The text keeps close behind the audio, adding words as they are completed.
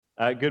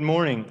Good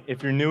morning.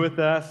 If you're new with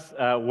us,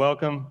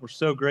 welcome. We're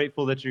so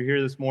grateful that you're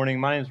here this morning.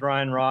 My name is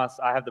Ryan Ross.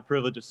 I have the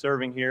privilege of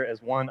serving here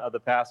as one of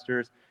the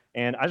pastors.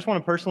 And I just want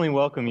to personally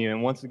welcome you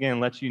and once again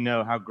let you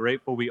know how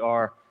grateful we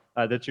are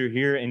that you're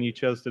here and you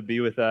chose to be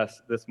with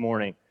us this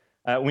morning.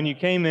 When you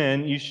came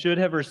in, you should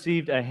have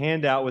received a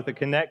handout with a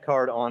Connect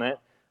card on it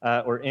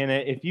or in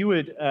it. If you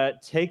would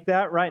take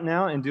that right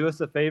now and do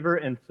us a favor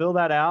and fill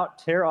that out,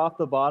 tear off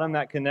the bottom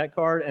that Connect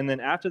card, and then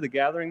after the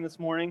gathering this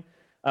morning,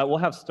 we'll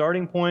have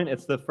Starting Point.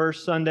 It's the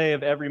first Sunday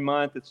of every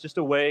month. It's just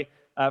a way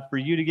for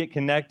you to get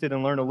connected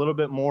and learn a little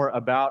bit more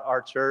about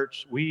our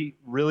church. We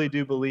really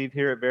do believe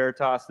here at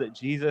Veritas that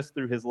Jesus,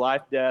 through his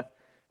life, death,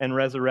 and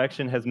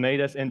resurrection, has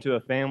made us into a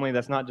family.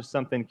 That's not just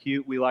something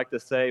cute we like to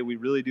say. We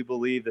really do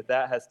believe that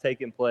that has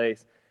taken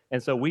place.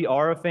 And so we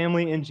are a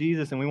family in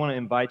Jesus, and we want to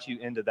invite you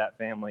into that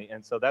family.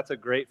 And so that's a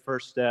great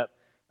first step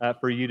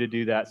for you to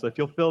do that. So if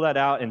you'll fill that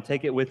out and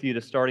take it with you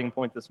to Starting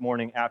Point this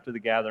morning after the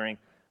gathering,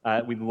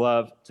 we'd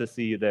love to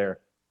see you there.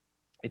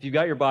 If you've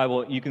got your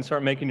Bible, you can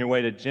start making your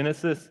way to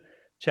Genesis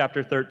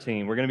chapter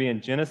 13. We're going to be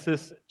in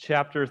Genesis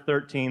chapter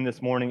 13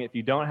 this morning. If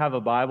you don't have a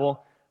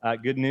Bible,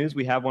 good news,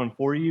 we have one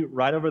for you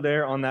right over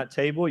there on that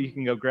table. You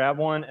can go grab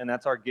one, and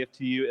that's our gift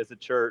to you as a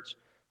church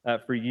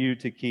for you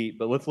to keep.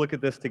 But let's look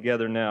at this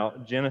together now.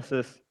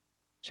 Genesis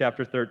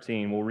chapter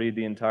 13. We'll read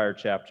the entire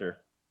chapter.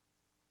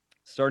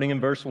 Starting in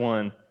verse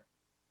 1,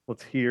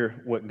 let's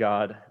hear what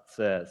God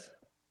says.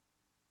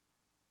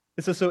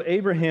 It says, "So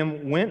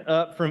Abraham went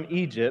up from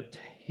Egypt,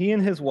 he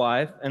and his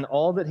wife, and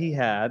all that he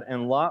had,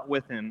 and Lot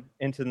with him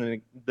into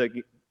the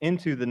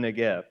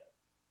Negev.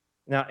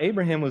 Now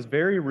Abraham was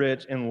very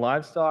rich in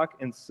livestock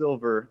and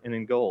silver and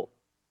in gold.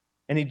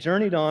 And he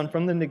journeyed on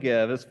from the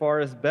Negev as far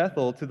as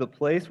Bethel to the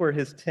place where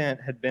his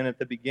tent had been at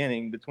the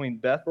beginning, between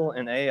Bethel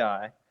and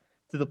Ai,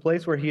 to the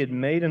place where he had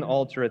made an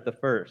altar at the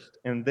first.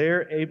 And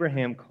there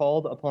Abraham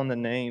called upon the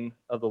name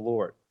of the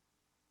Lord.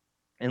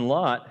 And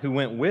Lot, who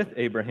went with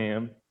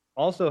Abraham,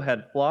 also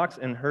had flocks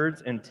and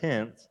herds and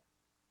tents,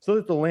 so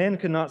that the land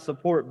could not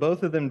support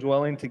both of them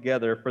dwelling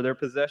together, for their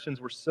possessions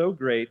were so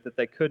great that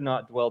they could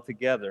not dwell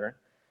together.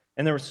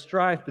 And there was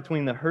strife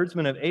between the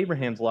herdsmen of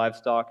Abraham's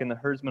livestock and the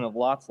herdsmen of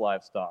Lot's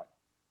livestock.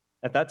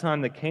 At that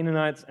time the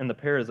Canaanites and the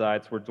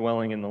Perizzites were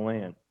dwelling in the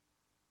land.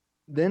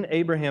 Then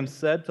Abraham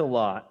said to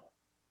Lot,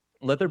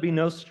 'Let there be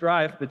no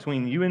strife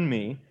between you and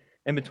me,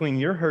 and between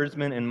your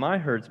herdsmen and my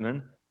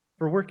herdsmen,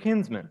 for we're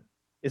kinsmen.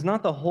 Is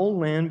not the whole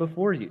land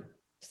before you?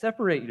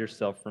 Separate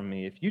yourself from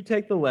me. If you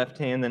take the left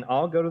hand, then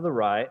I'll go to the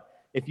right.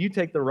 If you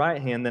take the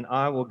right hand, then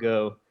I will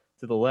go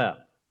to the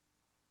left.'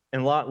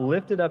 And Lot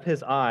lifted up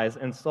his eyes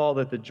and saw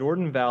that the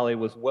Jordan Valley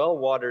was well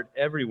watered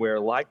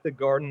everywhere, like the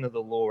garden of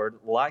the Lord,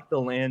 like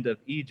the land of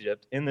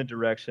Egypt, in the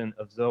direction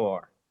of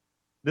Zoar.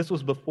 This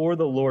was before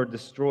the Lord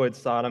destroyed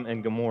Sodom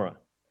and Gomorrah.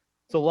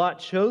 So Lot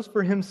chose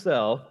for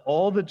himself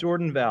all the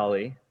Jordan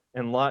Valley,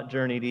 and Lot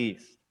journeyed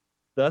east.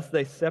 Thus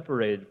they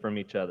separated from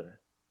each other.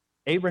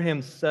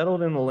 Abraham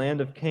settled in the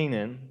land of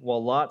Canaan,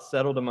 while Lot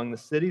settled among the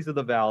cities of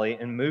the valley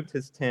and moved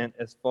his tent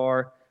as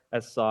far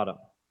as Sodom.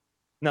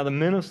 Now the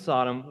men of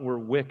Sodom were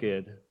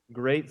wicked,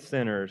 great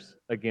sinners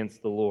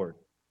against the Lord.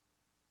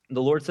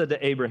 The Lord said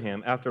to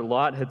Abraham, after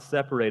Lot had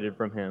separated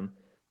from him,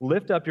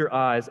 'Lift up your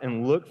eyes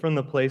and look from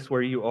the place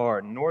where you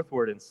are,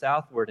 northward and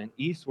southward and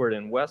eastward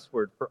and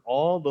westward, for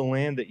all the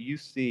land that you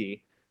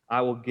see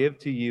I will give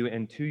to you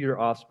and to your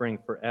offspring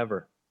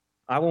forever.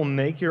 I will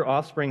make your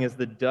offspring as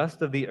the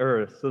dust of the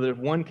earth, so that if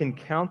one can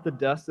count the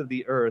dust of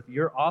the earth,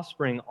 your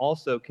offspring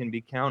also can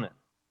be counted.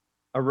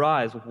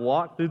 Arise,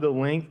 walk through the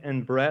length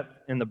and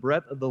the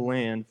breadth of the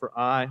land, for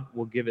I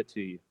will give it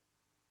to you.'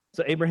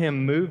 So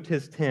Abraham moved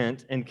his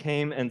tent and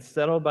came and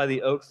settled by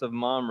the oaks of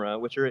Mamre,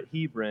 which are at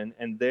Hebron,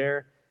 and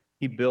there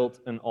he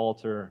built an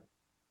altar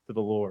to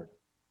the Lord."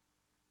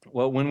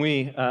 Well, when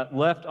we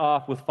left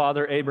off with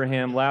Father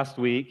Abraham last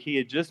week, he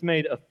had just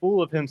made a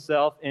fool of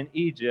himself in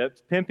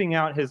Egypt, pimping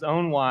out his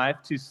own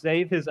wife to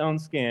save his own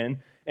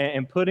skin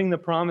and putting the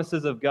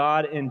promises of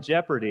God in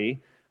jeopardy.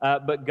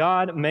 But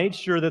God made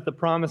sure that the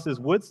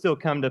promises would still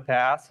come to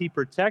pass. He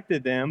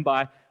protected them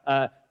by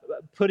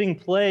putting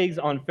plagues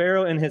on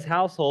Pharaoh and his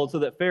household, so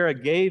that Pharaoh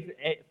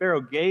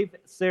gave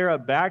Sarah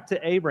back to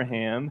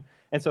Abraham.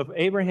 And so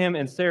Abraham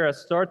and Sarah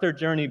start their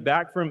journey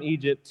back from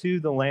Egypt to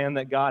the land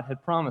that God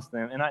had promised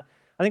them. And I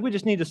think we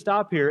just need to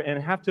stop here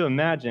and have to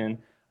imagine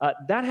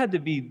that had to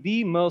be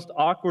the most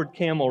awkward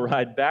camel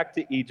ride back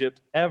to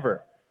Egypt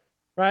ever,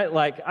 right?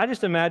 Like, I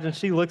just imagine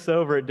she looks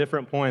over at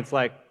different points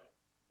like,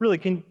 really,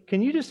 can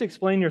you just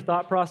explain your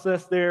thought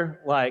process there?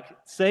 Like,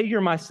 say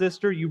you're my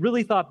sister, you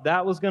really thought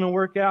that was going to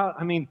work out?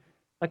 I mean,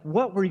 like,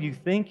 what were you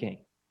thinking?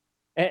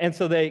 And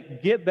so they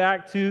get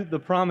back to the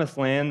promised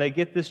land. They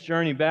get this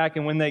journey back.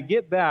 And when they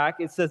get back,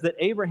 it says that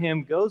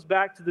Abraham goes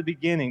back to the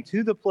beginning,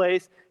 to the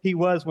place he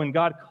was when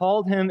God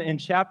called him in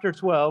chapter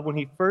 12, when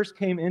he first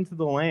came into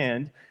the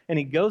land. And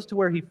he goes to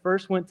where he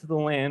first went to the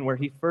land, where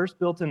he first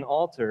built an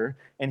altar,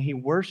 and he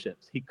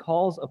worships. He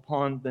calls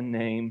upon the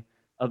name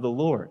of the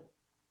Lord.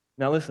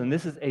 Now listen,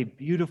 this is a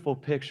beautiful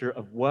picture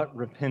of what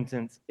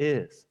repentance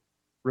is.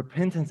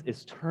 Repentance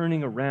is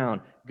turning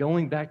around,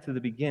 going back to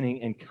the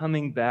beginning, and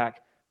coming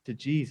back to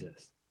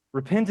Jesus.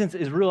 Repentance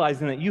is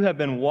realizing that you have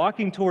been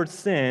walking towards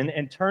sin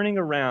and turning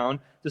around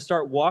to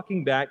start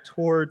walking back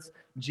towards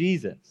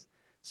Jesus.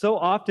 So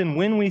often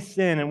when we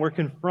sin and we're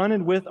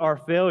confronted with our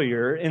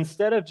failure,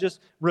 instead of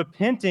just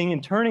repenting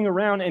and turning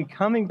around and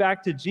coming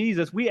back to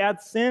Jesus, we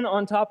add sin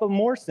on top of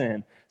more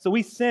sin. So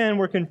we sin,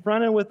 we're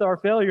confronted with our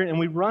failure, and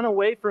we run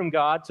away from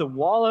God to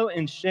wallow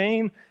in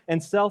shame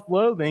and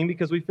self-loathing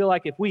because we feel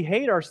like if we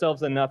hate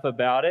ourselves enough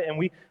about it and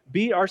we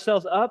beat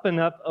ourselves up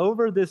enough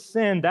over this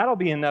sin, that'll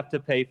be enough to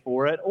pay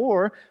for it.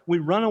 Or we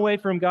run away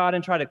from God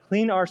and try to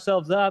clean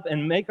ourselves up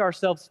and make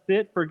ourselves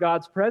fit for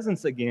God's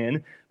presence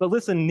again. But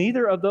listen,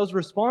 neither of those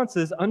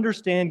responses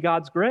understand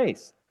God's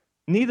grace.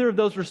 Neither of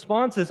those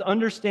responses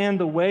understand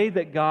the way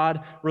that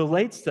God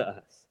relates to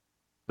us.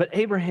 But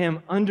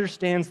Abraham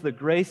understands the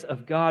grace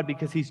of God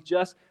because he's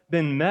just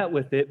been met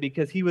with it,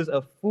 because he was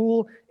a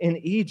fool in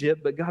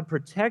Egypt, but God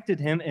protected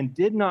him and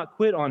did not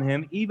quit on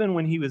him, even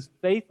when he was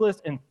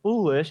faithless and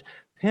foolish,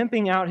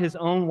 pimping out his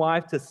own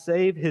wife to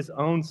save his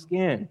own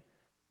skin.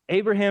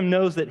 Abraham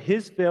knows that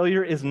his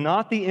failure is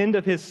not the end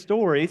of his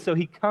story, so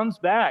he comes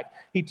back.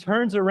 He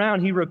turns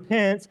around, he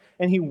repents,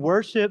 and he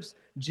worships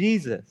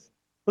Jesus.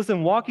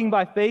 Listen, walking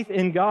by faith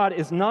in God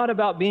is not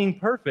about being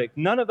perfect.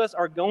 None of us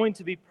are going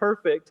to be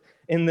perfect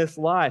in this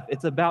life.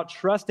 It's about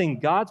trusting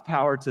God's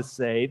power to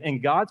save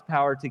and God's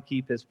power to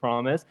keep his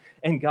promise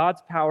and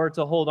God's power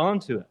to hold on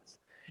to us.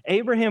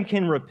 Abraham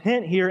can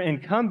repent here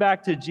and come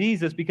back to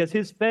Jesus because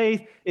his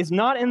faith is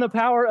not in the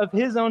power of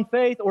his own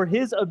faith or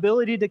his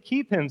ability to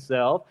keep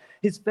himself.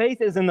 His faith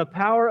is in the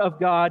power of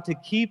God to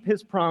keep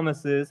his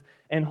promises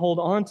and hold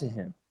on to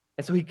him.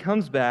 And so he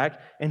comes back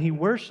and he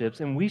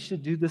worships, and we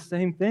should do the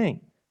same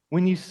thing.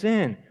 When you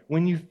sin,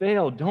 when you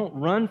fail, don't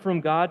run from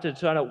God to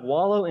try to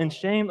wallow in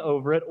shame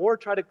over it or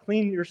try to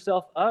clean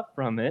yourself up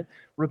from it.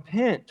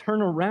 Repent,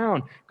 turn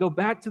around, go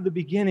back to the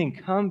beginning,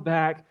 come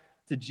back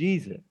to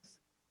Jesus.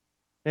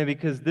 And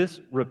because this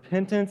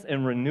repentance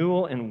and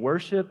renewal and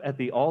worship at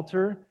the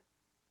altar,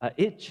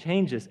 it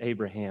changes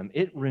Abraham.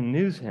 It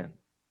renews him.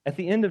 At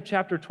the end of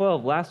chapter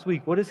 12, last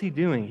week, what is he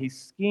doing? He's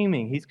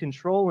scheming, he's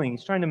controlling,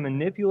 he's trying to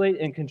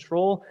manipulate and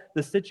control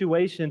the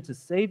situation to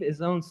save his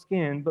own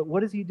skin. But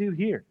what does he do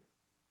here?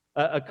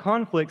 A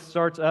conflict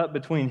starts up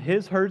between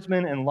his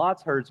herdsmen and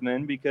Lot's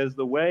herdsmen, because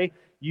the way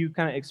you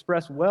kind of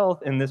express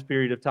wealth in this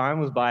period of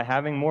time was by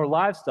having more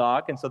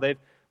livestock. And so they've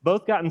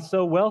both gotten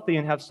so wealthy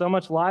and have so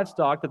much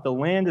livestock that the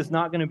land is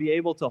not going to be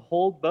able to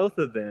hold both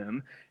of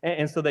them.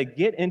 And so they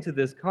get into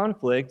this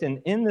conflict.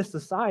 And in this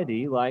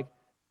society, like,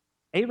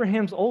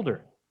 Abraham's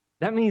older.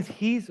 That means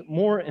he's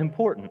more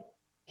important.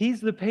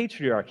 He's the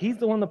patriarch. He's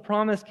the one the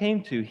promise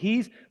came to.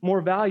 He's more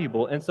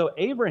valuable. And so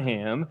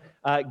Abraham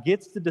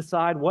gets to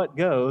decide what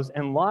goes,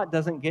 and Lot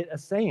doesn't get a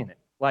say in it.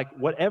 Like,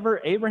 whatever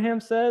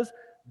Abraham says,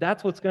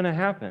 that's what's going to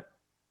happen.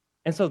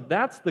 And so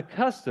that's the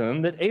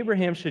custom, that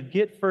Abraham should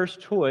get first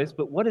choice.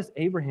 But what does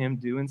Abraham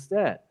do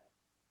instead?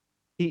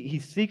 He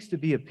seeks to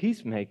be a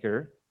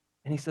peacemaker,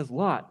 and he says,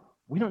 Lot,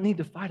 we don't need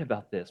to fight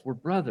about this. We're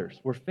brothers.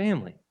 We're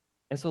family.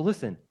 And so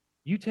listen,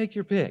 you take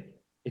your pick.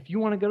 If you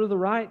want to go to the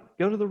right,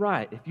 go to the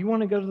right. If you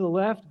want to go to the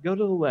left, go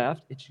to the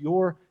left. It's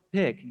your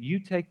pick. You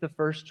take the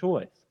first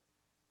choice.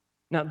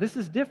 Now, this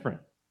is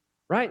different,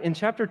 right? In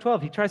chapter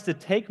 12, he tries to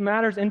take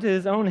matters into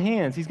his own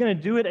hands. He's going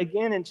to do it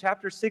again in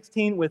chapter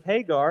 16 with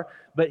Hagar,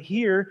 but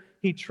here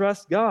he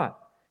trusts God.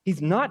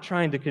 He's not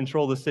trying to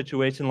control the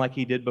situation like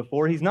he did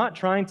before. He's not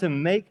trying to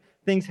make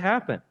things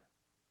happen.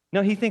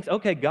 No, he thinks,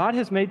 okay, God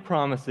has made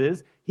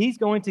promises. He's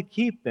going to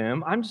keep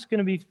them. I'm just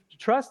going to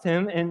trust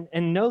him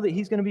and know that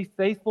he's going to be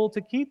faithful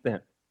to keep them.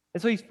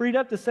 And so he's freed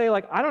up to say,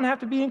 like, I don't have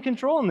to be in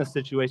control in this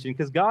situation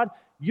because God,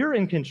 you're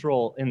in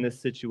control in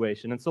this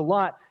situation. And so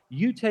Lot,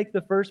 you take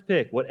the first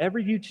pick. Whatever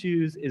you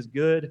choose is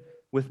good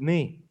with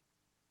me.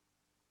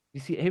 You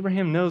see,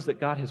 Abraham knows that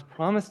God has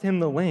promised him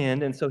the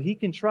land, and so he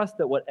can trust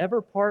that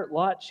whatever part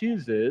Lot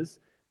chooses,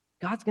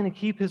 God's going to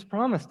keep his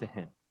promise to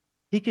him.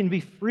 He can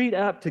be freed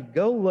up to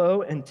go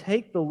low and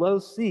take the low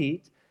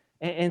seat.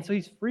 And so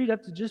he's freed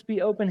up to just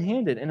be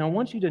open-handed. And I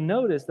want you to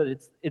notice that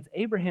it's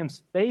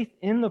Abraham's faith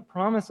in the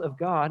promise of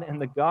God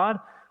and the God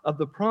of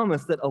the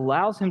promise that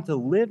allows him to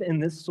live in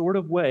this sort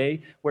of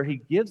way where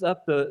he gives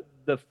up the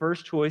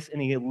first choice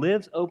and he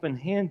lives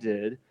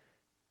open-handed.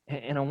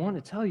 And I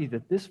want to tell you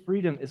that this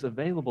freedom is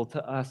available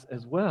to us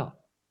as well.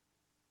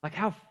 Like,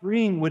 how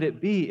freeing would it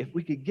be if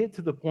we could get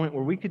to the point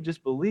where we could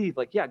just believe,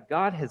 like, yeah,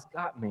 God has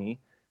got me.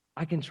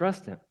 I can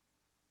trust him.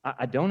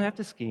 I don't have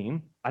to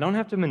scheme. I don't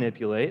have to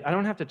manipulate. I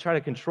don't have to try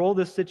to control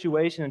this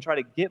situation and try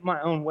to get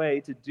my own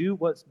way to do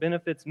what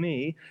benefits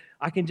me.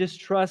 I can just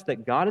trust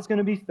that God is going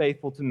to be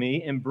faithful to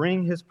me and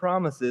bring his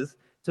promises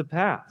to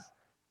pass.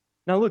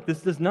 Now, look,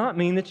 this does not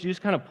mean that you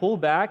just kind of pull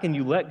back and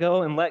you let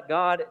go and let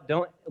God,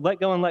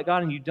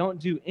 and you don't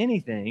do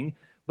anything,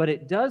 but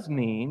it does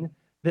mean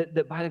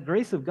that by the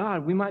grace of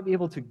God, we might be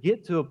able to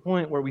get to a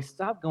point where we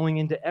stop going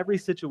into every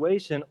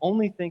situation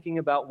only thinking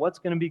about what's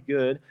going to be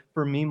good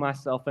for me,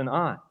 myself, and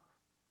I.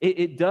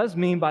 It does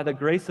mean by the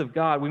grace of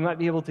God, we might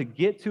be able to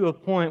get to a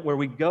point where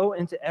we go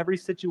into every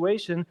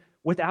situation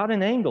without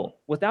an angle,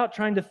 without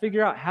trying to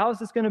figure out how is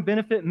this going to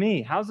benefit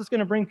me? How is this going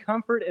to bring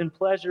comfort and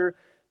pleasure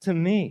to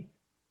me?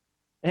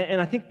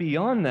 And I think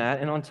beyond that,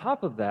 and on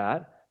top of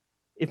that,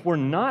 if we're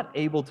not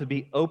able to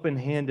be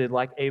open-handed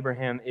like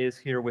Abraham is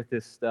here with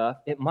this stuff,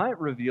 it might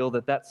reveal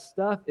that that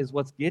stuff is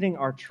what's getting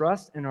our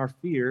trust and our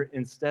fear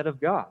instead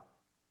of God.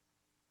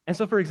 And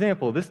so, for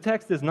example, this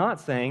text is not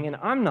saying, and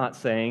I'm not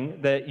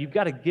saying, that you've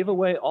got to give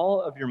away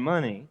all of your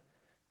money.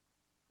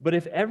 But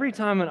if every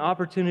time an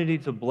opportunity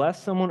to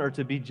bless someone or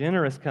to be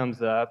generous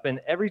comes up,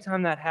 and every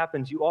time that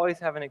happens, you always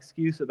have an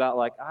excuse about,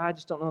 like, I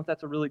just don't know if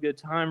that's a really good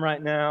time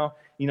right now.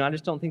 I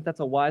just don't think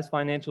that's a wise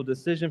financial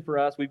decision for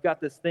us. We've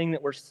got this thing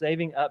that we're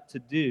saving up to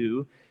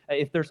do.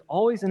 If there's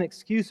always an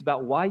excuse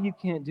about why you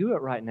can't do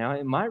it right now,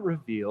 it might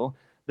reveal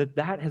that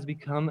that has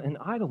become an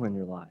idol in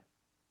your life.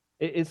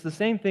 It's the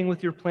same thing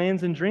with your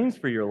plans and dreams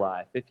for your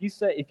life. If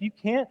you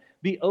can't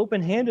be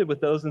open-handed with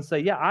those and say,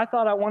 yeah, I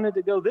thought I wanted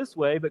to go this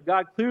way, but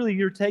God, clearly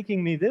you're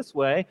taking me this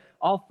way,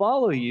 I'll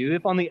follow you.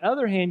 If on the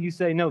other hand you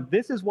say, no,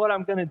 this is what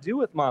I'm going to do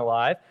with my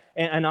life,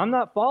 and I'm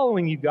not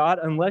following you, God,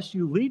 unless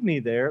you lead me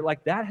there,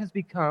 like that has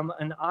become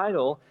an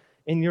idol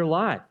in your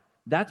life.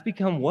 That's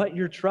become what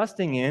you're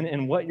trusting in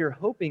and what you're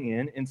hoping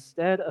in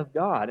instead of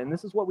God. And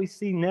this is what we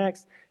see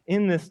next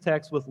in this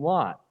text with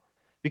Lot.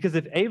 Because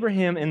if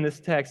Abraham in this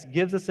text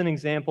gives us an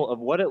example of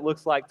what it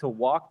looks like to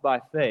walk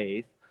by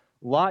faith,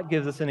 Lot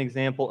gives us an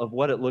example of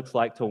what it looks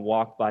like to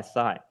walk by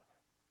sight.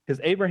 Because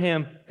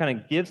Abraham kind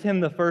of gives him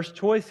the first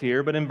choice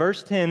here, but in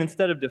verse 10,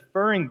 instead of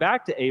deferring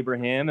back to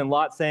Abraham and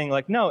Lot saying,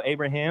 like, no,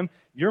 Abraham,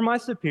 you're my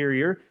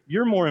superior,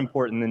 you're more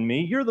important than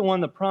me, you're the one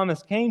the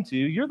promise came to,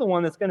 you're the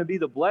one that's going to be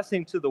the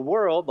blessing to the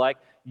world, like,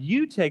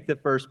 you take the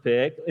first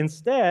pick.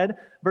 Instead,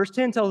 verse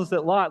 10 tells us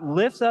that Lot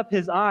lifts up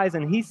his eyes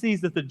and he sees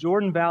that the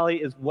Jordan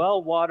Valley is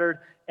well watered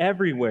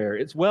everywhere.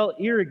 It's well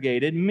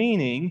irrigated,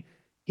 meaning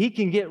he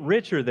can get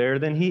richer there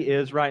than he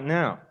is right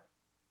now.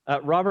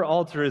 Robert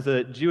Alter is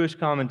a Jewish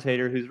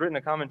commentator who's written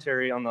a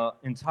commentary on the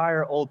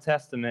entire Old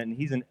Testament, and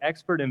he's an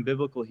expert in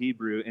biblical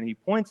Hebrew, and he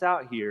points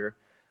out here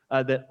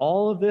that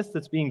all of this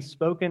that's being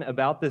spoken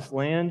about this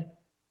land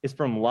is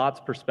from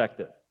Lot's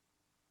perspective.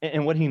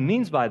 And what he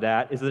means by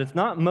that is that it's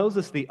not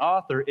Moses the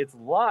author, it's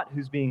Lot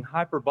who's being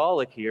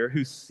hyperbolic here,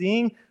 who's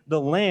seeing the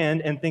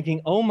land and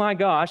thinking, oh my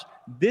gosh,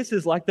 this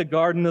is like the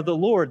garden of the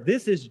Lord.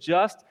 This is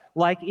just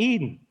like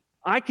Eden.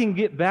 I can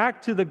get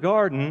back to the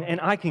garden and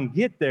I can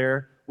get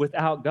there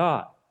without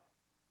God.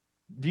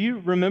 Do you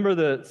remember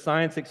the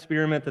science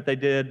experiment that they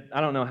did, I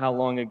don't know how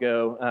long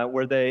ago,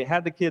 where they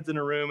had the kids in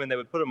a room and they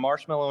would put a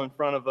marshmallow in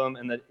front of them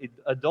and the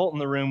adult in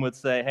the room would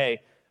say,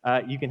 hey,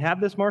 you can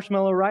have this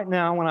marshmallow right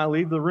now when I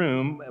leave the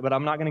room, but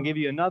I'm not going to give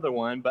you another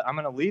one, but I'm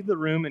going to leave the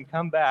room and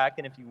come back,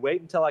 and if you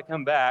wait until I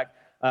come back,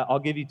 I'll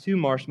give you 2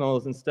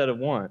 marshmallows instead of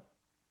 1.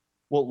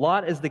 Well,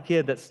 Lot is the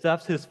kid that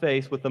stuffs his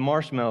face with the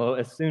marshmallow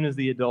as soon as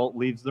the adult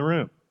leaves the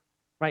room,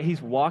 right?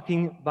 He's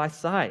walking by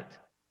sight.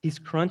 He's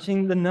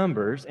crunching the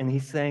numbers, and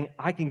he's saying,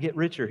 I can get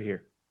richer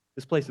here.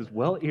 This place is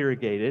well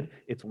irrigated.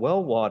 It's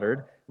well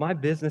watered. My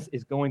business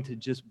is going to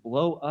just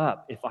blow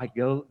up if I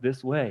go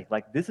this way.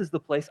 Like, this is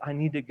the place I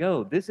need to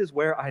go. This is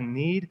where I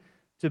need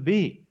to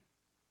be.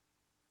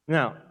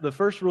 Now, the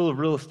first rule of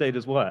real estate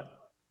is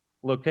what?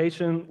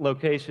 Location,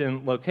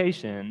 location,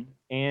 location.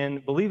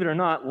 And believe it or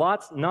not,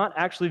 Lot's not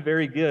actually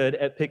very good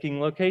at picking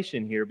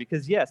location here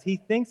because, yes, he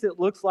thinks it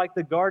looks like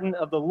the garden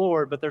of the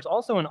Lord, but there's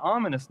also an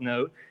ominous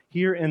note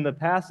here in the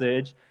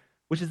passage,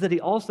 which is that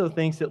he also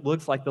thinks it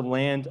looks like the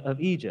land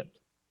of Egypt.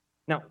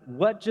 Now,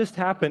 what just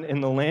happened in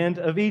the land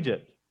of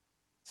Egypt?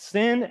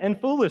 Sin and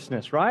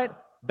foolishness, right?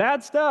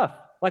 Bad stuff.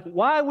 Like,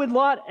 why would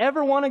Lot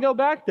ever want to go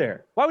back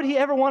there? Why would he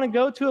ever want to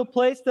go to a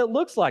place that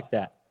looks like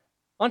that?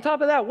 On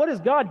top of that, what has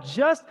God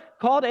just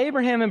called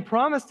Abraham and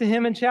promised to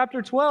him in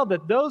chapter 12?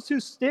 That those who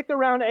stick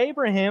around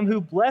Abraham,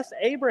 who bless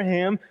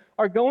Abraham,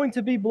 are going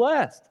to be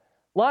blessed.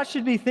 Lot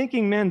should be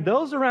thinking, man,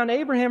 those around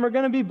Abraham are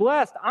going to be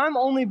blessed. I'm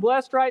only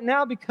blessed right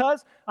now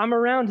because I'm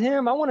around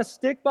him. I want to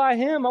stick by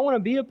him. I want to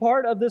be a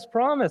part of this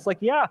promise. Like,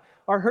 yeah,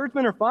 our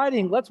herdsmen are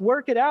fighting. Let's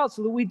work it out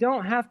so that we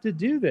don't have to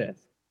do this.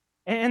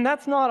 And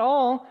that's not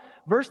all.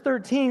 Verse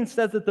 13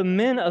 says that the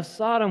men of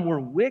Sodom were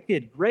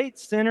wicked, great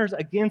sinners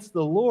against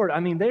the Lord. I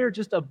mean, they are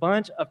just a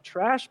bunch of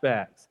trash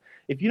bags.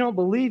 If you don't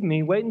believe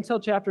me, wait until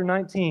chapter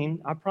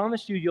 19. I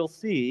promise you, you'll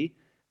see.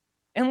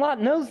 And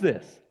Lot knows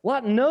this.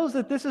 Lot knows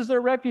that this is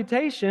their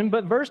reputation,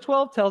 but verse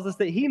 12 tells us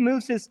that he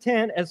moves his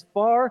tent as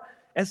far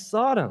as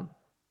Sodom.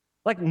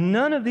 Like,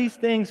 none of these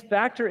things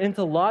factor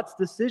into Lot's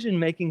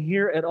decision-making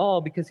here at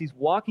all because he's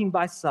walking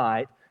by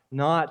sight,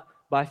 not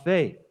by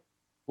faith.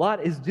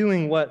 Lot is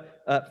doing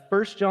what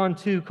 1 John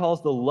 2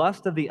 calls the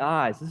lust of the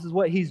eyes. This is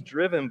what he's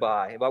driven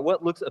by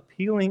what looks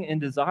appealing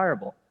and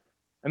desirable.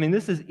 I mean,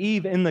 this is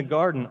Eve in the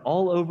garden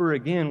all over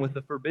again with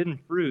the forbidden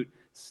fruit,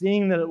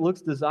 seeing that it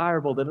looks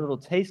desirable, that it'll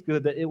taste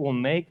good, that it will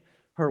make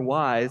her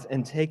wise,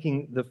 and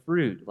taking the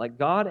fruit. Like,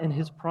 God and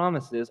his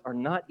promises are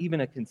not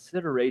even a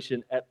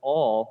consideration at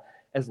all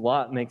as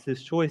Lot makes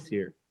his choice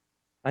here.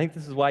 I think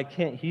this is why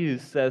Kent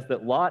Hughes says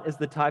that Lot is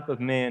the type of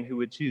man who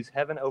would choose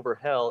heaven over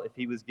hell if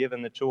he was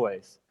given the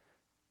choice,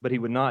 but he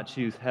would not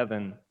choose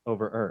heaven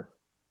over earth.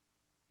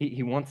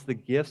 He wants the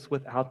gifts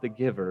without the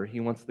giver. He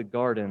wants the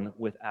garden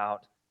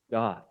without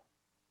God.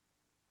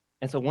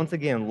 And so once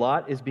again,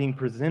 Lot is being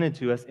presented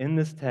to us in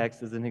this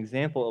text as an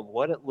example of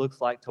what it looks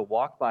like to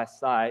walk by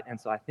sight. And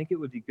so I think it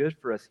would be good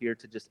for us here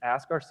to just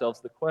ask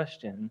ourselves the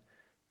question,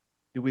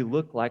 do we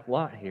look like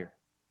Lot here?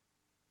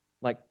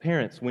 Like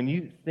parents, when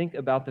you think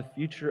about the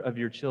future of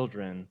your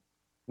children,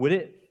 would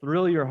it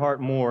thrill your heart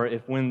more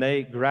if when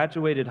they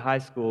graduated high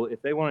school,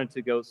 if they wanted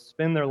to go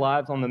spend their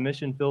lives on the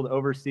mission field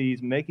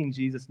overseas, making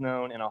Jesus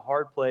known in a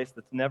hard place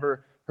that's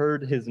never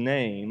heard his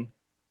name,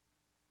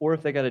 or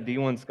if they got a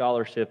D1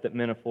 scholarship that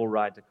meant a full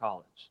ride to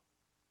college?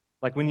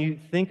 Like when you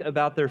think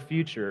about their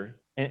future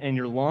and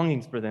your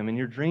longings for them and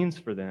your dreams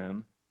for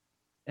them,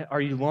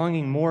 are you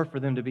longing more for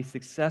them to be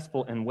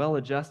successful and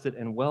well-adjusted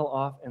and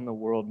well-off in the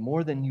world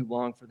more than you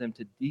long for them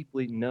to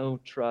deeply know,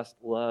 trust,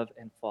 love,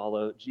 and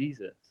follow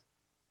Jesus?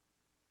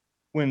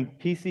 When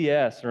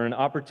PCS or an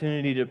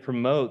opportunity to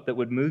promote that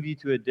would move you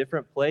to a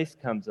different place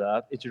comes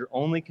up, it's your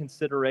only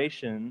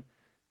consideration,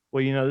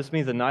 well, this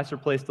means a nicer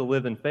place to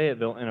live in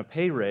Fayetteville and a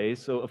pay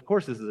raise, so of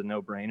course this is a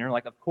no-brainer.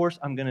 Like, of course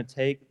I'm going to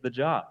take the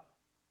job.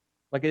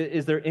 Like,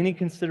 is there any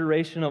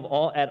consideration at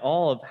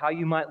all of how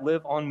you might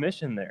live on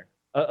mission there?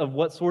 Of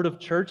what sort of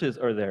churches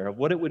are there, of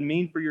what it would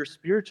mean for your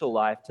spiritual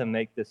life to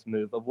make this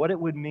move, of what it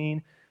would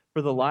mean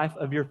for the life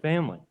of your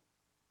family?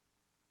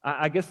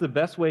 I guess the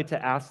best way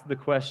to ask the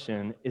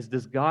question is,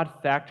 does God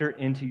factor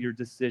into your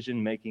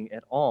decision-making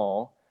at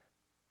all?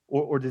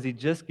 Or does he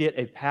just get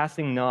a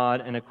passing nod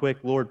and a quick,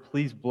 Lord,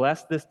 please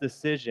bless this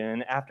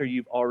decision after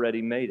you've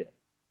already made it?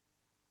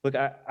 Look,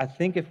 I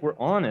think if we're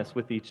honest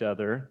with each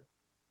other,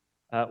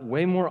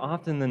 way more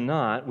often than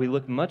not, we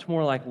look much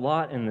more like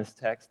Lot in this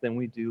text than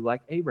we do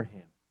like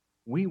Abraham.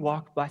 We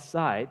walk by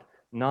sight,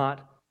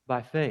 not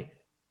by faith.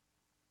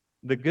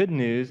 The good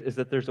news is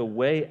that there's a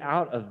way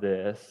out of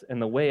this, and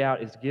the way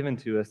out is given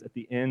to us at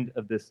the end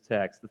of this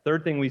text. The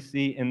third thing we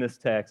see in this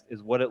text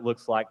is what it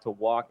looks like to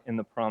walk in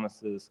the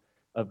promises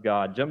of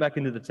God. Jump back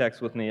into the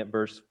text with me at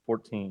verse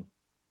 14.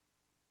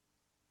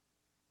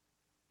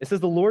 It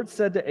says, the Lord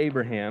said to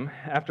Abraham,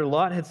 after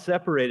Lot had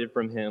separated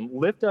from him,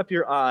 lift up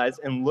your eyes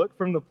and look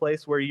from the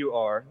place where you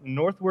are,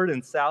 northward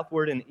and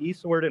southward and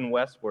eastward and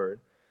westward.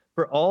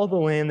 For all the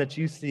land that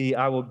you see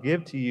I will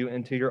give to you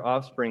and to your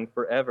offspring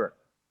forever.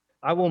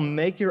 I will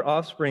make your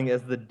offspring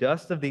as the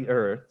dust of the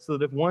earth, so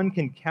that if one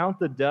can count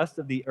the dust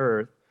of the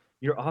earth,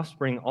 your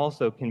offspring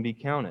also can be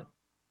counted.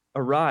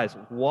 Arise,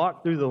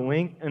 walk through the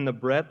length and the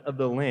breadth of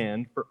the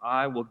land, for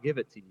I will give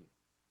it to you.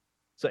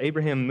 So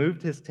Abraham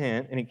moved his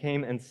tent, and he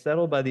came and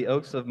settled by the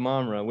oaks of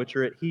Mamre, which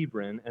are at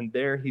Hebron, and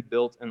there he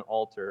built an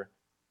altar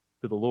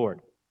to the Lord.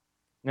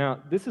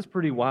 Now, this is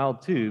pretty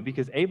wild too,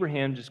 because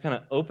Abraham just kind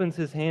of opens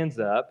his hands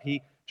up.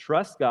 He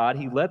trusts God.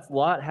 He lets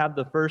Lot have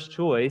the first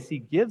choice. He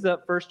gives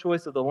up first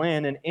choice of the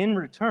land, and in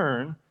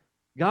return,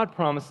 God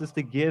promises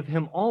to give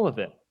him all of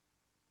it.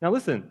 Now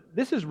listen,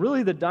 this is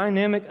really the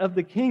dynamic of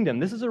the kingdom.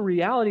 This is a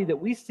reality that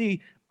we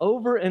see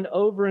over and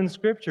over in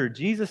Scripture.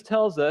 Jesus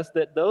tells us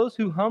that those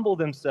who humble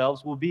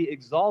themselves will be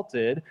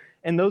exalted,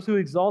 and those who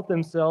exalt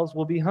themselves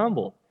will be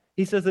humbled.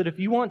 He says that if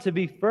you want to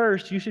be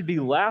first, you should be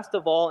last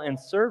of all and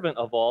servant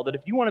of all, that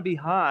if you want to be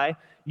high,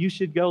 you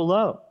should go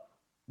low.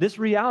 This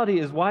reality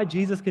is why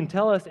Jesus can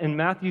tell us in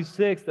Matthew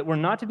 6 that we're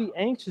not to be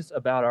anxious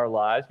about our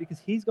lives because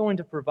he's going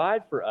to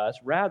provide for us.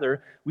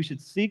 Rather, we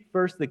should seek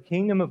first the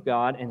kingdom of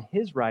God and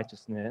his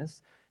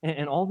righteousness,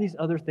 and all these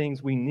other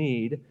things we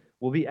need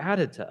will be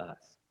added to us.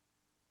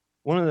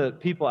 One of the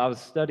people I was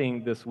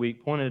studying this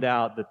week pointed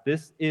out that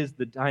this is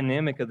the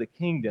dynamic of the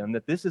kingdom,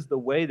 that this is the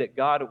way that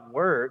God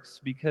works,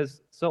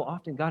 because so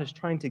often God is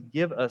trying to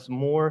give us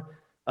more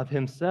of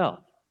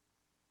himself.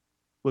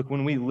 Look,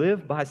 when we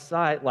live by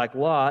sight like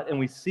Lot and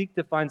we seek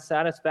to find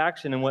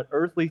satisfaction in what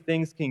earthly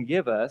things can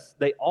give us,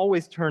 they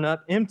always turn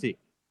up empty.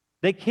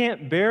 They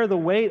can't bear the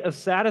weight of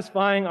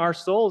satisfying our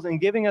souls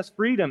and giving us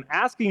freedom.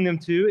 Asking them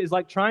to is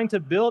like trying to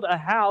build a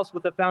house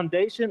with a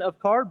foundation of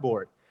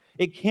cardboard.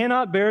 It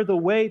cannot bear the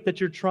weight that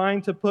you're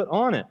trying to put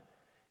on it.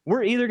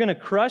 We're either going to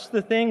crush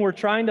the thing we're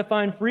trying to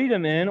find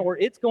freedom in, or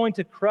it's going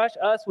to crush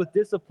us with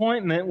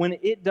disappointment when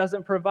it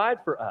doesn't provide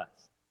for us.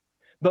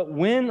 But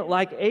when,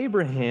 like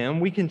Abraham,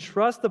 we can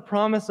trust the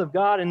promise of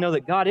God and know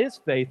that God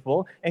is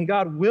faithful and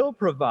God will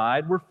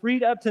provide, we're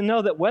freed up to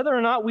know that whether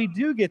or not we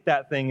do get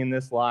that thing in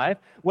this life,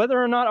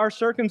 whether or not our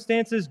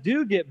circumstances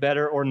do get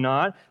better or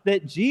not,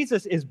 that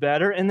Jesus is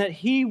better and that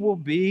he will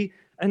be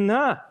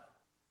enough.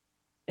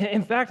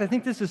 In fact, I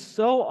think this is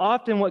so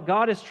often what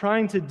God is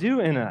trying to do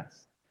in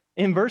us.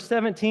 In verse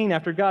 17,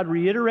 after God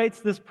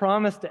reiterates this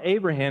promise to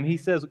Abraham, he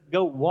says,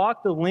 go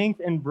walk the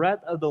length and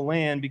breadth of the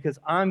land because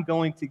I'm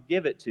going to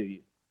give it to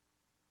you.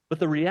 But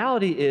the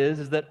reality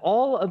is that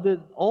all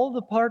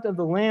the part of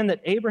the land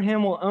that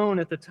Abraham will own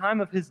at the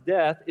time of his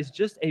death is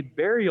just a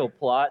burial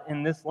plot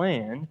in this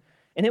land.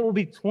 And it will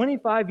be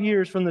 25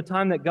 years from the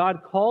time that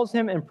God calls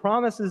him and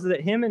promises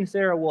that him and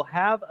Sarah will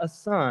have a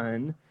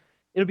son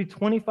It'll be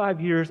 25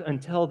 years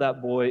until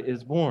that boy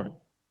is born.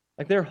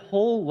 Like their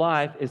whole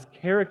life is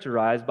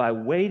characterized by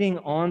waiting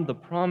on the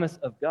promise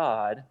of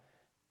God.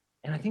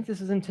 And I think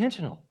this is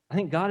intentional. I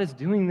think God is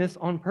doing this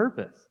on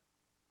purpose.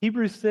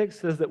 Hebrews 6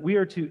 says that we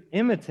are to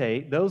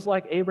imitate those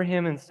like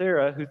Abraham and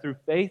Sarah who through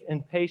faith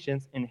and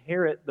patience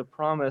inherit the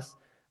promise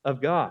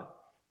of God.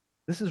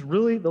 This is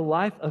really the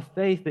life of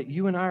faith that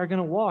you and I are going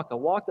to walk, a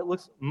walk that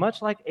looks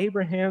much like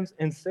Abraham's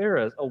and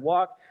Sarah's, a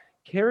walk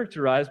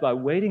characterized by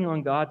waiting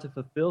on God to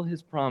fulfill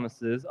his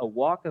promises, a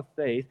walk of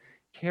faith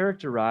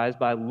characterized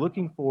by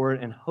looking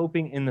forward and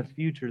hoping in the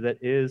future that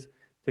is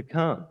to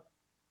come.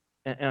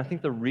 And I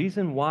think the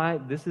reason why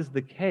this is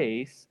the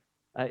case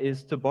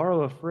is, to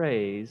borrow a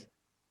phrase,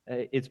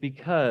 it's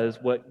because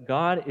what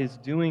God is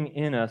doing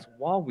in us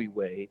while we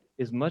wait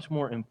is much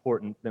more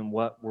important than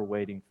what we're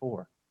waiting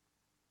for.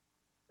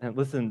 And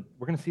listen,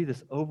 we're going to see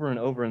this over and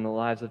over in the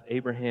lives of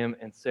Abraham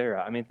and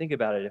Sarah. I mean, think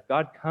about it. If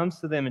God comes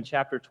to them in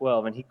chapter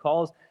 12 and he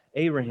calls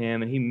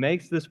Abraham and he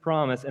makes this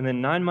promise, and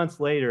then 9 months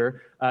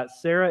later,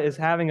 Sarah is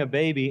having a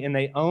baby and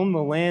they own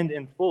the land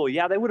in full,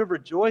 yeah, they would have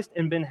rejoiced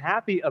and been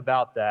happy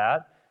about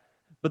that.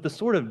 But the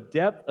sort of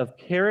depth of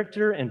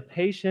character and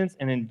patience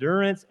and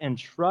endurance and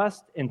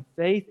trust and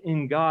faith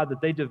in God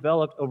that they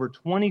developed over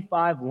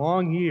 25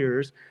 long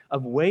years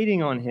of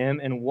waiting on him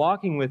and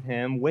walking with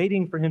him,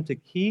 waiting for him to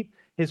keep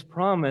his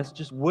promise,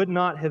 just would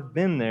not have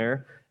been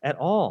there at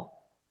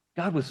all.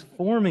 God was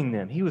forming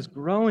them. He was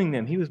growing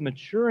them. He was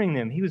maturing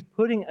them. He was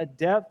putting a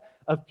depth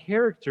of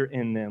character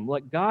in them.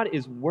 Like God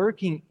is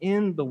working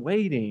in the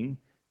waiting,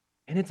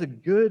 and it's a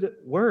good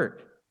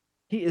work.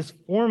 He is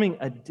forming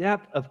a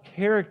depth of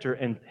character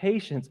and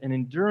patience and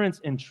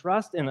endurance and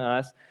trust in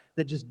us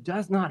that just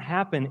does not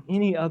happen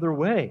any other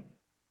way.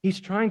 He's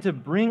trying to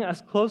bring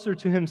us closer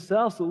to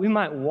himself so that we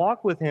might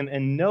walk with him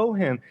and know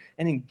him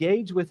and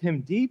engage with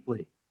him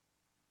deeply.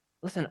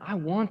 Listen, I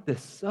want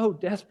this so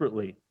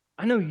desperately.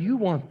 I know you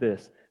want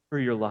this for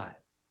your life.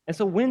 And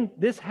so when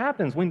this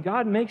happens, when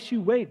God makes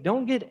you wait,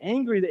 don't get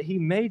angry that he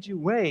made you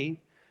wait.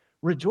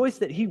 Rejoice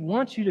that he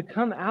wants you to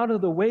come out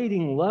of the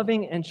waiting,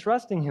 loving and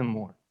trusting him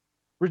more.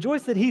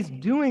 Rejoice that he's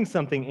doing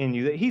something in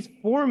you, that he's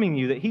forming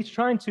you, that he's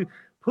trying to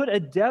put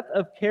a depth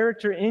of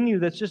character in you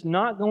that's just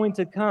not going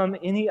to come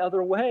any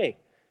other way.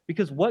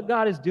 Because what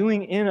God is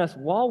doing in us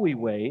while we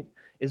wait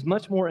is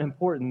much more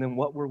important than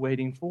what we're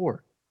waiting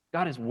for.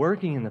 God is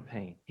working in the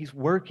pain. He's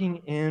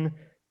working in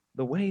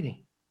the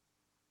waiting.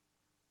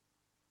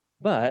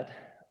 But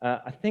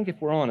I think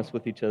if we're honest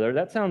with each other,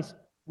 that sounds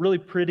really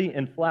pretty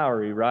and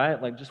flowery,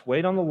 right? Like just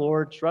wait on the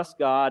Lord, trust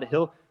God.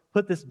 He'll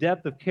put this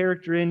depth of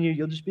character in you.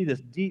 You'll just be this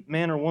deep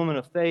man or woman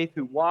of faith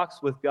who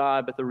walks with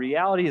God. But the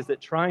reality is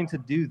that trying to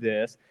do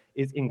this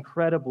is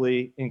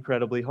incredibly,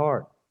 incredibly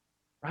hard,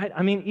 right?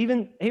 I mean,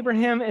 even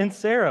Abraham and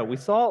Sarah, we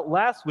saw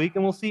last week,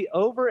 and we'll see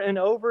over and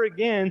over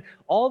again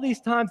all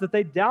these times that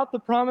they doubt the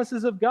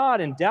promises of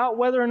God and doubt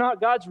whether or not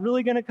God's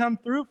really going to come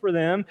through for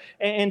them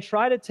and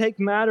try to take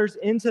matters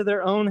into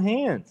their own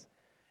hands.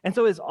 And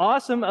so as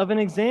awesome of an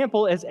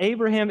example as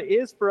Abraham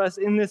is for us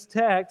in this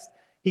text,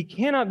 he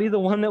cannot be the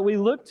one that we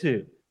look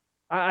to.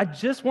 I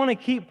just want to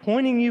keep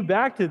pointing you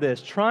back to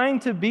this. Trying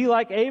to be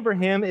like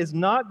Abraham is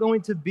not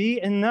going to be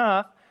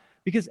enough,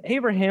 because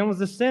Abraham was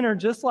a sinner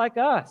just like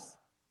us.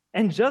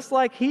 And just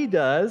like he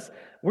does,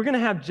 we're going to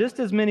have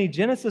just as many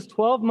Genesis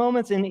 12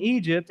 moments in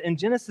Egypt and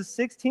Genesis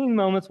 16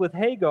 moments with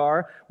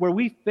Hagar where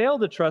we fail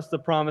to trust the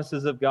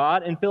promises of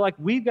God and feel like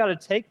we've got to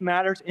take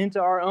matters into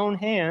our own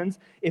hands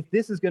if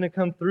this is going to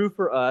come through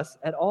for us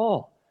at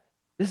all.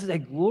 This is a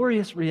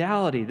glorious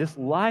reality, this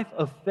life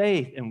of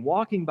faith and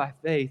walking by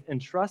faith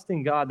and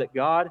trusting God that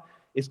God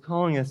is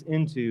calling us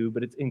into,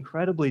 but it's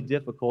incredibly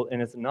difficult,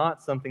 and it's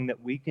not something that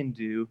we can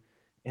do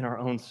in our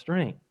own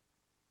strength.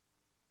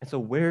 And so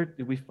where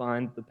do we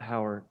find the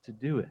power to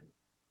do it?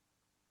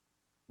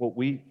 Well,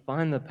 we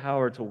find the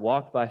power to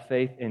walk by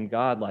faith in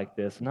God like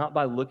this, not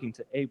by looking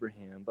to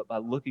Abraham, but by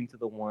looking to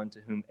the one to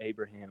whom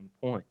Abraham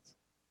points.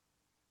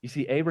 You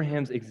see,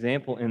 Abraham's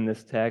example in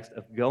this text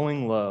of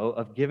going low,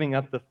 of giving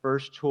up the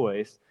first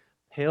choice,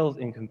 pales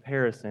in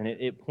comparison.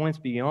 It points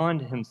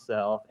beyond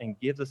himself and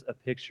gives us a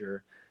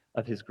picture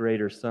of his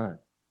greater son.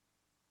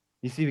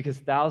 You see, because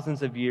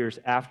thousands of years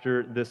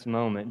after this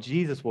moment,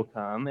 Jesus will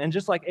come, and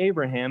just like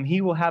Abraham,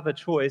 he will have a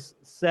choice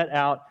set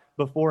out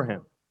before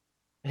him.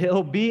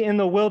 He'll be in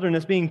the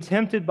wilderness being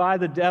tempted by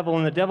the devil,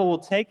 and the devil will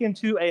take him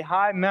to a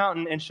high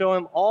mountain and show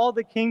him all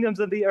the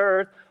kingdoms of the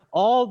earth,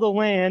 all the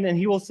land, and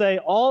he will say,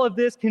 all of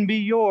this can be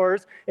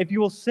yours if you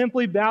will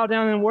simply bow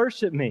down and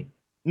worship me.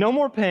 No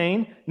more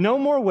pain, no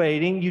more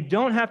waiting. You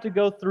don't have to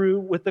go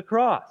through with the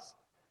cross.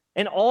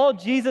 And all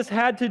Jesus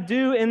had to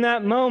do in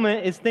that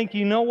moment is think,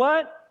 you know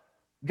what?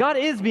 God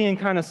is being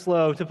kind of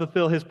slow to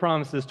fulfill his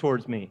promises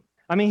towards me.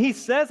 I mean, he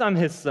says I'm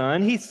his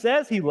son. He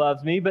says he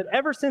loves me. But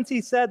ever since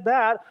he said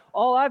that,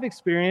 all I've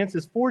experienced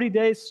is 40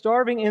 days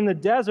starving in the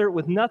desert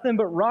with nothing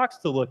but rocks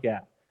to look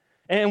at.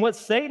 And what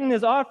Satan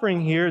is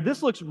offering here,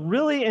 this looks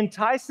really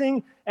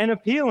enticing and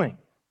appealing.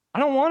 I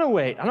don't want to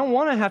wait. I don't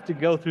want to have to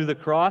go through the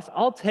cross.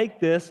 I'll take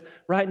this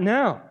right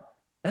now.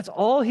 That's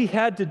all he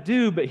had to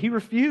do, but he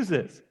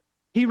refuses.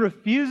 He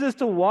refuses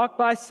to walk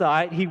by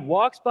sight. He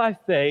walks by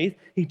faith.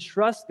 He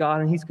trusts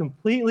God, and he's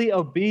completely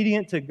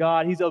obedient to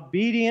God. He's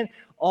obedient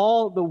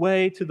all the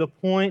way to the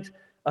point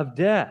of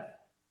death.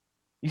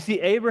 You see,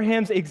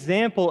 Abraham's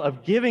example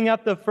of giving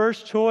up the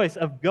first choice,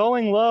 of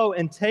going low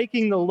and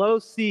taking the low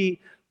seat,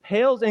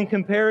 pales in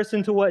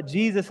comparison to what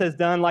Jesus has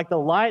done, like the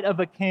light of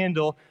a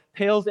candle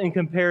pales in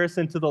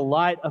comparison to the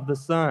light of the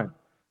sun.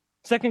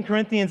 2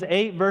 Corinthians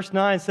 8, verse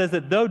 9 says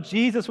that though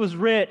Jesus was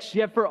rich,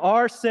 yet for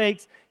our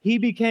sakes he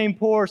became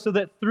poor, so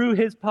that through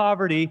his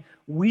poverty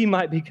we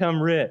might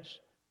become rich.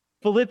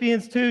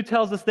 Philippians 2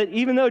 tells us that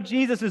even though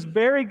Jesus is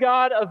very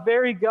God of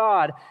very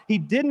God, he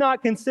did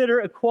not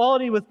consider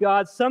equality with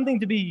God something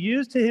to be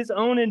used to his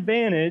own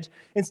advantage.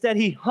 Instead,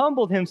 he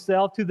humbled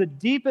himself to the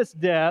deepest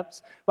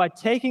depths by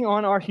taking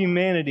on our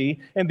humanity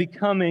and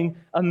becoming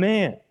a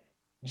man.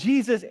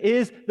 Jesus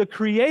is the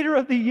creator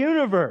of the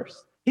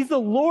universe. He's the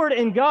Lord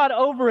and God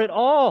over it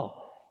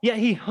all. Yet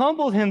he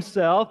humbled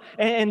himself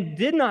and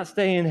did not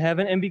stay in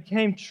heaven and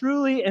became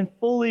truly and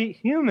fully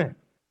human.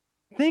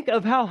 Think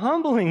of how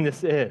humbling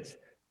this is.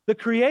 The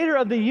creator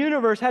of the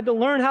universe had to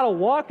learn how to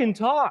walk and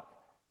talk.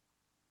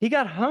 He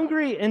got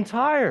hungry and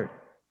tired.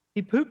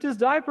 He pooped his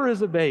diaper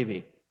as a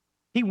baby.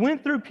 He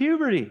went through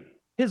puberty.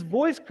 His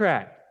voice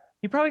cracked.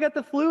 He probably got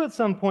the flu at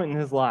some point in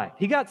his life.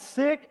 He got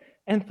sick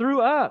and threw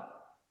up.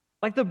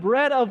 Like the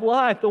bread of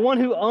life, the one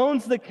who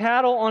owns the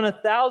cattle on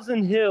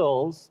 1,000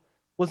 hills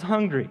was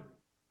hungry.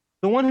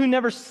 The one who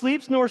never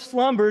sleeps nor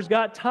slumbers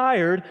got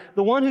tired.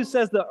 The one who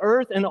says the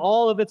earth and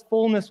all of its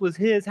fullness was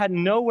his had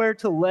nowhere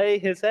to lay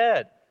his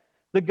head.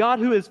 The God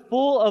who is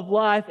full of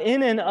life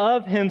in and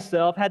of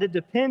himself had to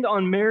depend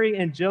on Mary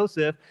and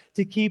Joseph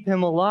to keep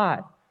him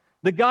alive.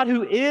 The God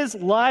who is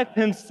life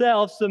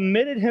himself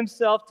submitted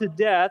himself to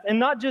death, and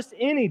not just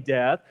any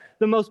death,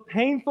 the most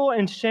painful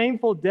and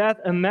shameful death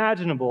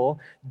imaginable,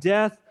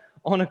 death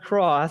on a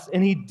cross,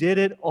 and he did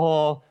it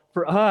all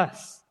for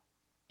us.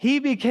 He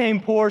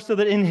became poor so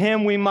that in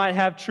him we might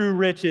have true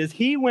riches.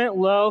 He went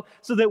low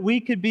so that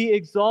we could be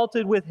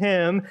exalted with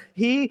him.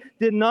 He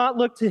did not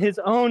look to his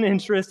own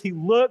interest, he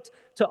looked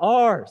to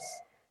ours.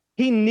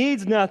 He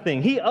needs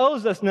nothing. He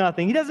owes us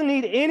nothing. He doesn't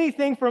need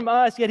anything from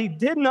us, yet he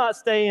did not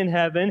stay in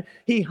heaven.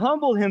 He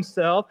humbled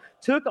himself,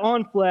 took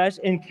on flesh,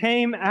 and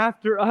came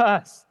after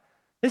us.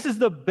 This is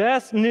the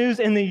best news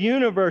in the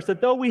universe,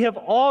 that though we have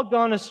all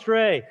gone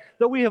astray,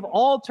 though we have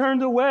all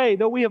turned away,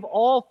 though we have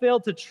all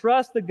failed to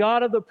trust the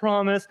God of the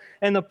promise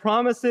and the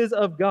promises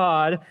of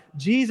God,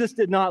 Jesus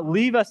did not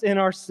leave us in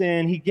our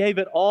sin. He gave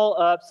it all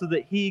up so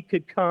that he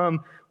could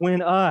come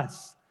win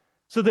us,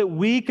 so that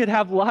we could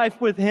have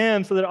life with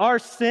him, so that our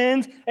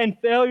sins and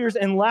failures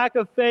and lack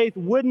of faith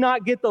would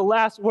not get the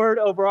last word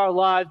over our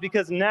lives,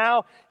 because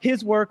now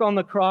his work on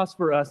the cross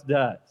for us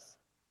does.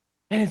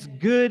 And it's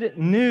good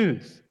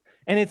news.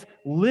 And it's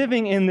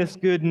living in this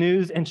good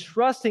news and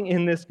trusting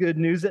in this good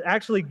news that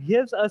actually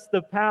gives us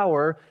the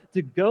power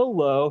to go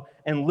low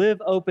and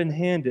live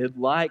open-handed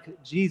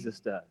like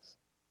Jesus does.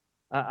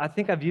 I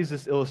think I've used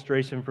this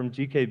illustration from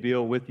G.K.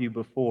 Beale with you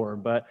before,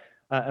 but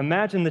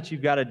imagine that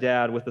you've got a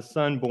dad with a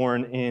son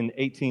born in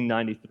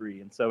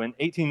 1893. And so in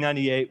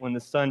 1898, when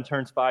the son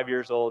turns 5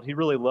 years old, he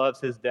really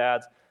loves his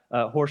dad's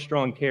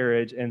horse-drawn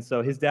carriage. And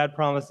so his dad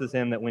promises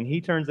him that when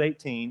he turns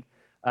 18,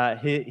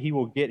 he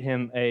will get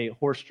him a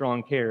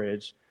horse-drawn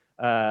carriage,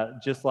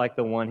 just like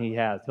the one he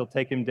has. He'll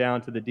take him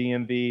down to the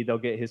DMV, they'll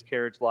get his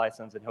carriage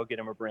license, and he'll get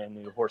him a brand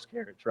new horse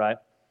carriage, right?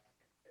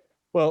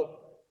 Well,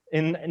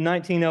 in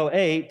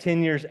 1908,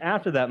 10 years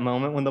after that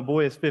moment, when the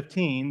boy is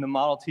 15, the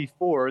Model T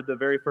Ford, the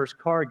very first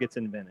car, gets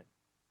invented.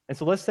 And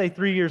so let's say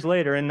 3 years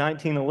later, in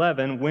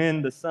 1911,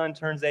 when the son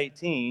turns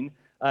 18,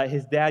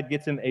 his dad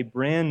gets him a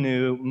brand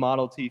new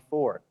Model T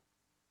Ford.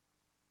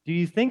 Do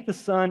you think the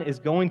son is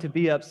going to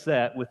be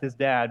upset with his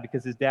dad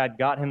because his dad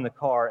got him the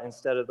car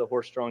instead of the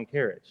horse-drawn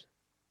carriage?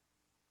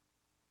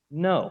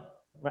 No.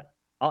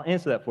 I'll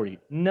answer that for you.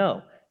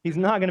 No. He's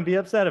not going to be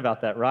upset about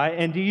that, right?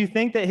 And do you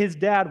think that his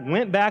dad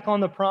went back on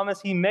the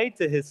promise he made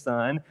to his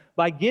son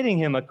by getting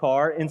him a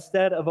car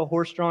instead of a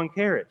horse-drawn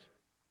carriage?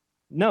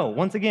 No.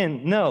 Once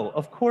again, no,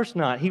 of course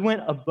not. He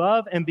went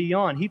above and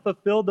beyond. He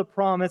fulfilled the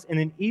promise in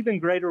an even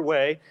greater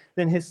way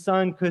than his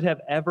son could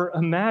have ever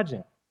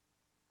imagined.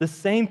 The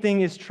same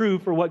thing is true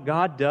for what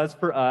God does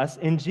for us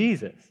in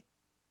Jesus.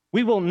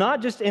 We will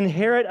not just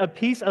inherit a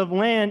piece of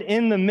land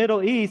in the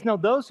Middle East. No,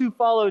 those who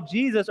follow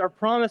Jesus are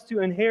promised to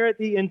inherit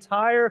the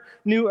entire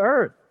new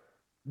earth.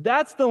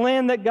 That's the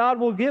land that God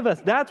will give us.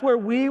 That's where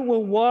we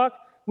will walk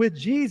with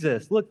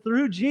Jesus. Look,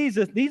 through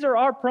Jesus, these are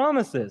our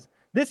promises.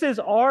 This is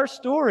our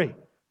story.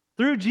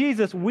 Through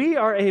Jesus, we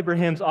are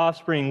Abraham's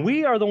offspring.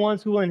 We are the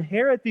ones who will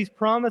inherit these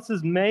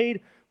promises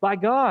made by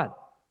God.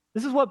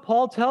 This is what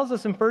Paul tells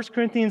us in 1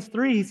 Corinthians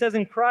 3. He says,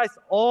 in Christ,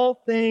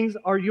 all things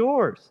are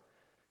yours.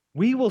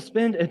 We will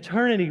spend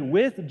eternity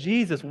with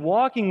Jesus,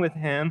 walking with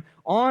him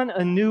on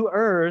a new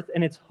earth,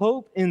 and it's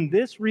hope in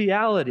this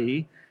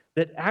reality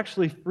that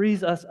actually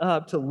frees us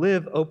up to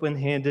live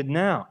open-handed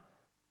now.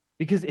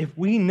 Because if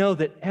we know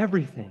that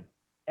everything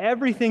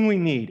everything we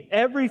need,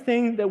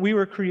 everything that we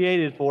were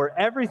created for,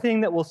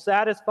 everything that will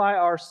satisfy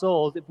our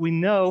souls, if we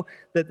know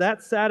that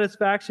that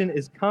satisfaction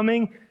is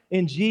coming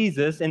in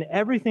Jesus and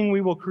everything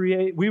we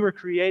were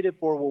created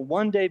for will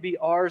one day be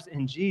ours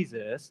in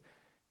Jesus,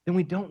 then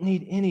we don't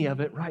need any of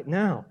it right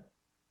now.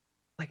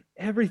 Like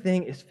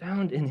everything is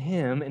found in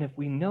him, and if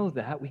we know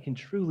that, we can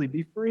truly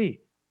be free.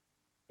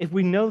 If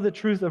we know the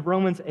truth of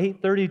Romans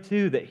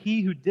 8:32, that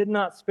he who did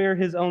not spare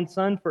his own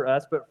son for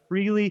us, but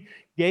freely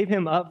gave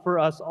him up for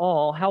us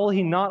all, how will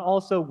he not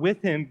also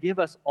with him give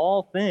us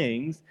all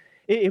things?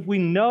 If we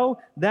know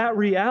that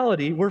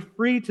reality, we're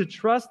free to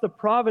trust the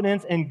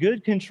providence and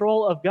good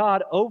control of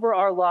God over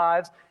our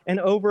lives and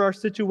over our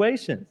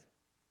situations.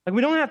 Like,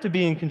 we don't have to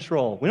be in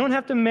control. We don't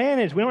have to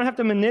manage. We don't have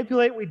to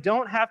manipulate. We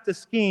don't have to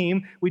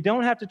scheme. We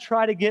don't have to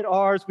try to get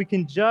ours. We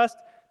can just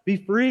be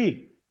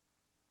free.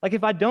 Like,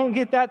 if I don't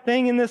get that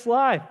thing in this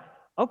life,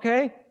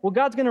 okay, well,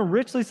 God's going to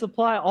richly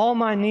supply all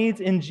my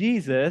needs in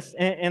Jesus,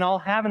 and I'll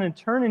have an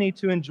eternity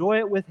to enjoy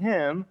it with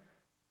him,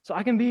 so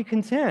I can be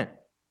content.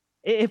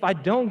 If I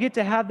don't get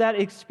to have that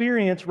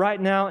experience right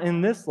now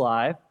in this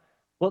life,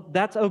 well,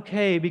 that's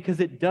okay,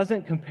 because it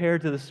doesn't compare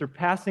to the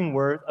surpassing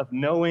worth of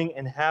knowing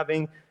and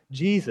having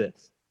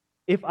Jesus.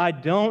 If I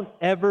don't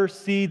ever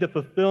see the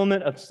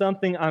fulfillment of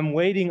something I'm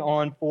waiting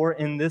on for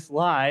in this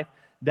life,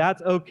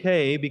 that's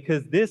okay,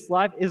 because this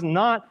life is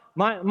not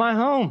my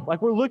home.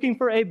 Like, we're looking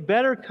for a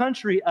better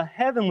country, a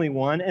heavenly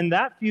one, and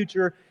that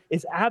future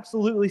is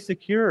absolutely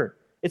secure.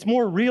 It's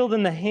more real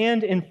than the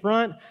hand in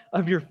front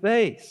of your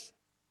face.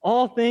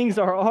 All things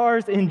are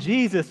ours in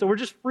Jesus, so we're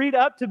just freed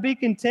up to be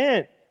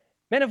content.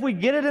 Man, if we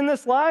get it in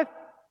this life,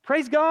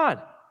 praise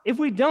God. If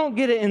we don't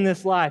get it in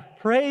this life,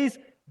 praise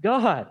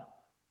God.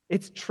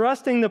 It's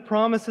trusting the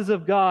promises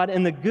of God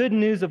and the good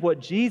news of what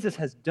Jesus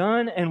has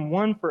done and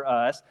won for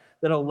us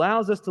that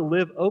allows us to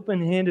live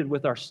open-handed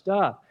with our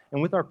stuff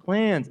and with our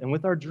plans and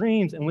with our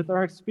dreams and with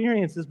our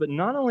experiences. But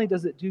not only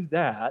does it do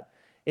that,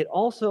 it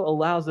also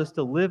allows us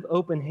to live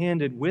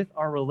open-handed with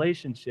our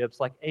relationships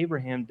like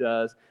Abraham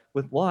does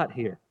with Lot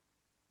here.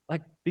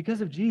 Like,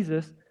 because of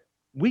Jesus,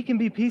 we can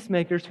be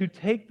peacemakers who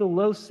take the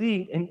low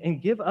seat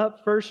and give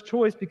up first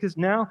choice, because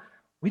now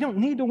we don't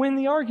need to win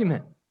the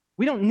argument.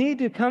 We don't need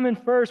to come in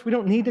first. We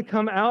don't need to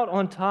come out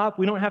on top.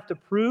 We don't have to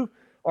prove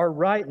our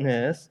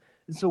rightness.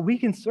 And so we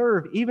can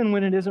serve even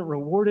when it isn't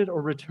rewarded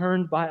or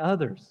returned by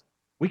others.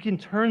 We can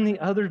turn the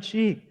other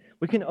cheek.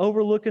 We can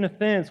overlook an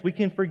offense. We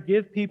can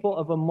forgive people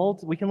of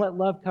we can let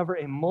love cover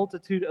a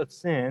multitude of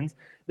sins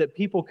that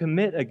people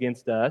commit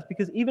against us,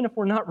 because even if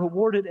we're not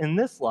rewarded in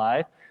this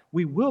life,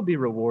 we will be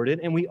rewarded,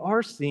 and we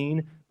are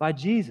seen by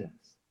Jesus.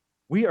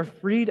 We are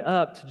freed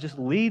up to just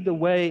lead the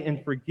way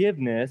in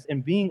forgiveness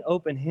and being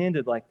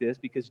open-handed like this,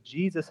 because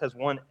Jesus has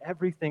won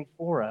everything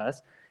for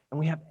us, and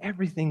we have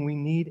everything we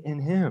need in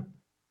him.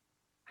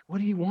 What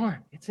do you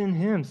want? It's in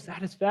him.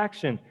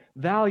 Satisfaction,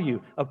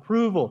 value,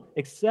 approval,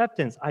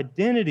 acceptance,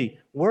 identity,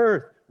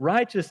 worth,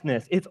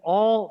 righteousness. It's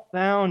all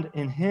found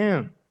in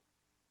him.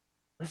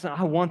 Listen,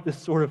 I want this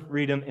sort of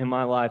freedom in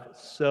my life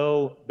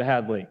so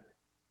badly.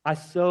 I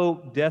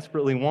so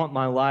desperately want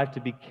my life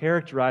to be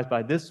characterized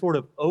by this sort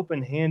of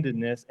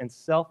open-handedness and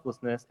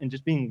selflessness and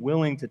just being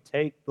willing to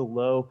take the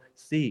low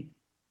seat.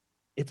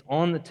 It's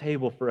on the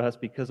table for us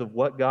because of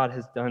what God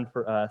has done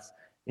for us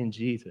in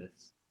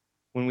Jesus.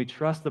 When we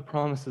trust the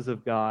promises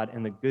of God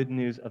and the good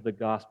news of the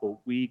gospel,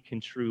 we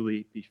can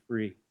truly be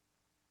free.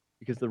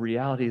 Because the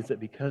reality is that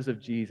because of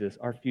Jesus,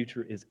 our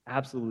future is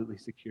absolutely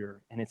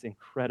secure and it's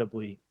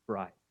incredibly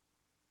bright.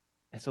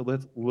 And so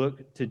let's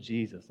look to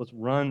Jesus. Let's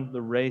run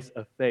the race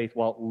of faith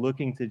while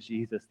looking to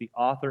Jesus, the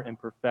author and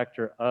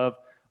perfecter of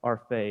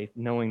our faith,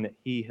 knowing that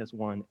he has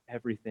won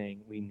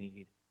everything we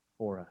need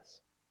for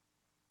us.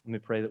 Let me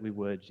pray that we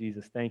would.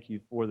 Jesus, thank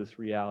you for this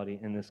reality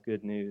and this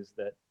good news,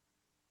 that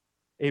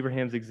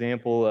Abraham's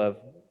example of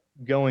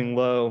going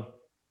low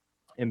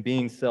and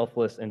being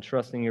selfless and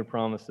trusting your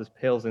promises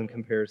pales in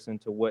comparison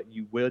to what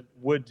you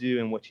would do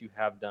and what you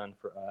have done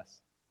for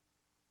us.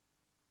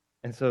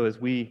 And so as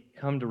we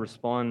come to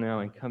respond now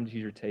and come to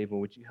your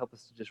table, would you help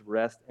us to just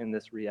rest in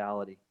this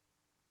reality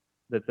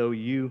that though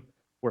you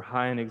were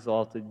high and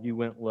exalted, you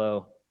went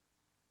low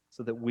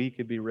so that we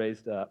could be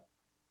raised up,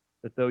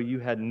 that though you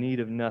had need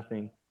of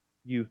nothing,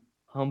 you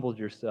humbled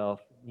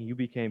yourself, you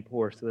became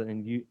poor so that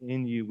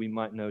in you we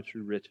might know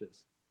true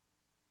riches.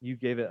 You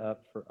gave it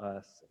up for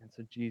us. And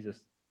so Jesus,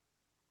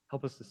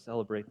 help us to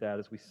celebrate that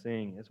as we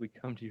sing, as we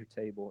come to your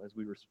table, as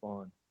we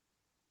respond.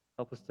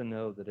 Help us to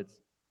know that it's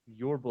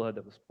your blood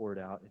that was poured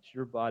out. It's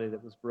your body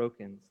that was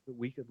broken so that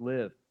we could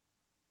live.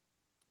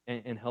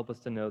 And help us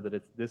to know that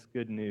it's this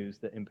good news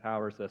that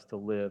empowers us to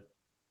live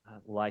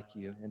like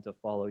you and to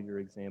follow your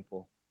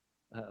example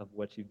of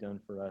what you've done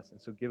for us. And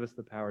so give us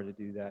the power to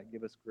do that.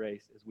 Give us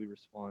grace as we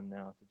respond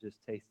now to just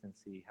taste and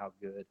see how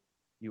good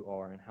you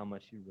are and how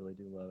much you really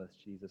do love us,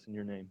 Jesus. In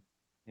your name,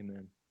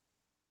 amen.